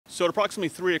So at approximately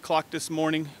 3 o'clock this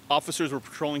morning, officers were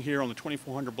patrolling here on the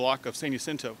 2400 block of San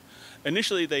Jacinto.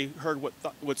 Initially, they heard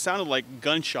what sounded like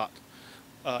gunshot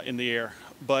in the air,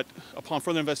 but upon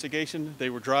further investigation,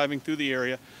 they were driving through the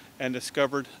area and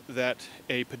discovered that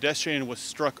a pedestrian was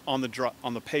struck on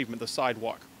the pavement, the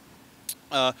sidewalk.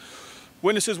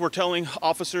 Witnesses were telling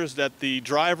officers that the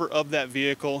driver of that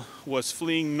vehicle was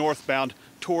fleeing northbound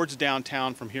towards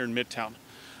downtown from here in Midtown.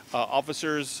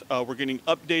 Officers were getting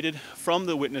updated from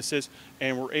the witnesses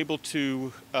and were able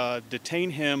to detain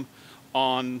him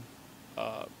on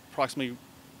approximately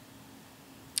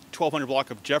 1200 block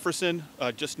of Jefferson,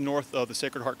 just north of the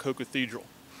Sacred Heart Co-Cathedral.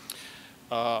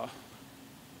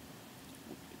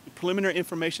 Preliminary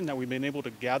information that we've been able to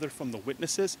gather from the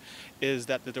witnesses is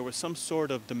that there was some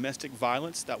sort of domestic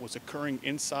violence that was occurring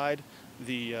inside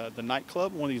the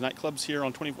nightclub, one of these nightclubs here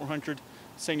on 2400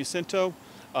 San Jacinto.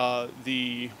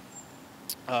 The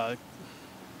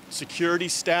security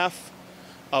staff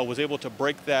was able to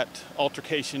break that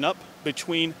altercation up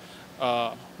between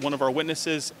one of our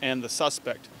witnesses and the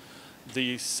suspect.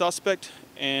 The suspect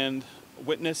and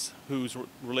witness, who's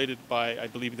related by, I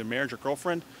believe, either marriage or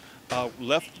girlfriend,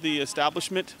 left the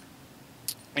establishment,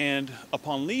 and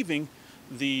upon leaving,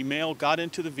 the male got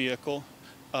into the vehicle,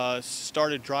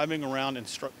 started driving around and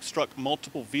struck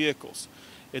multiple vehicles.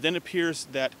 It then appears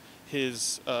that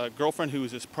his girlfriend, who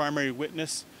was his primary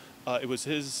witness, it was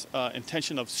his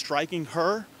intention of striking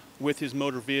her with his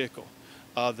motor vehicle.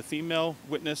 The female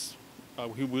witness,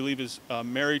 who we believe is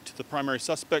married to the primary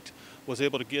suspect, was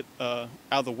able to get out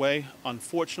of the way.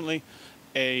 Unfortunately,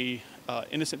 a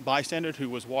innocent bystander who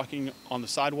was walking on the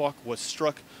sidewalk was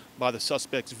struck by the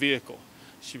suspect's vehicle.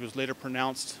 She was later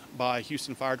pronounced by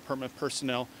Houston Fire Department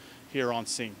personnel here on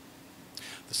scene.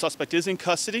 The suspect is in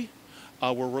custody.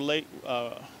 We're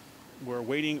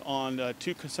waiting on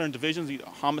two concerned divisions, either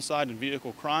homicide and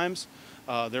vehicle crimes.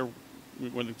 We're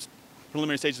in the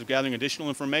preliminary stages of gathering additional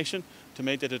information to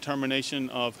make the determination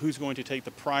of who's going to take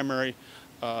the primary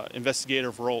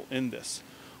investigative role in this.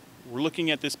 We're looking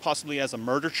at this possibly as a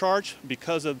murder charge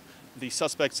because of the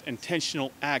suspect's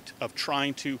intentional act of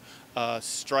trying to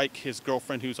strike his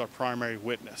girlfriend, who's our primary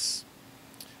witness.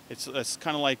 It's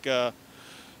kind of like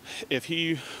if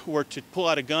he were to pull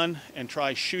out a gun and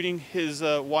try shooting his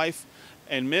wife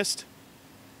and missed,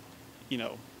 you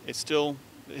know, it's still,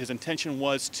 his intention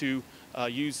was to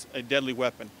use a deadly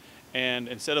weapon. And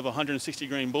instead of a 160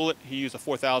 grain bullet, he used a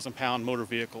 4,000-pound motor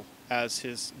vehicle as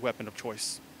his weapon of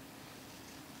choice.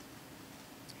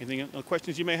 Anything other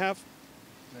questions you may have?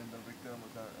 Then the victim,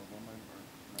 was that a woman or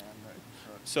man that he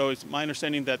shot? So it's my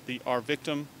understanding that our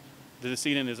victim, the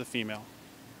decedent, is a female.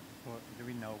 Well, do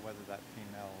we know whether that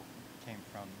female came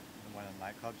from one of the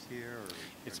nightclubs here?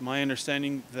 It's my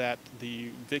understanding that the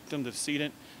victim, the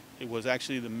decedent, it was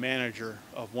actually the manager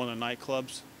of one of the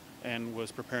nightclubs and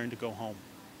was preparing to go home.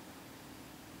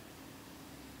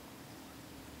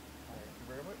 Thank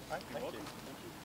you very much. Thank you.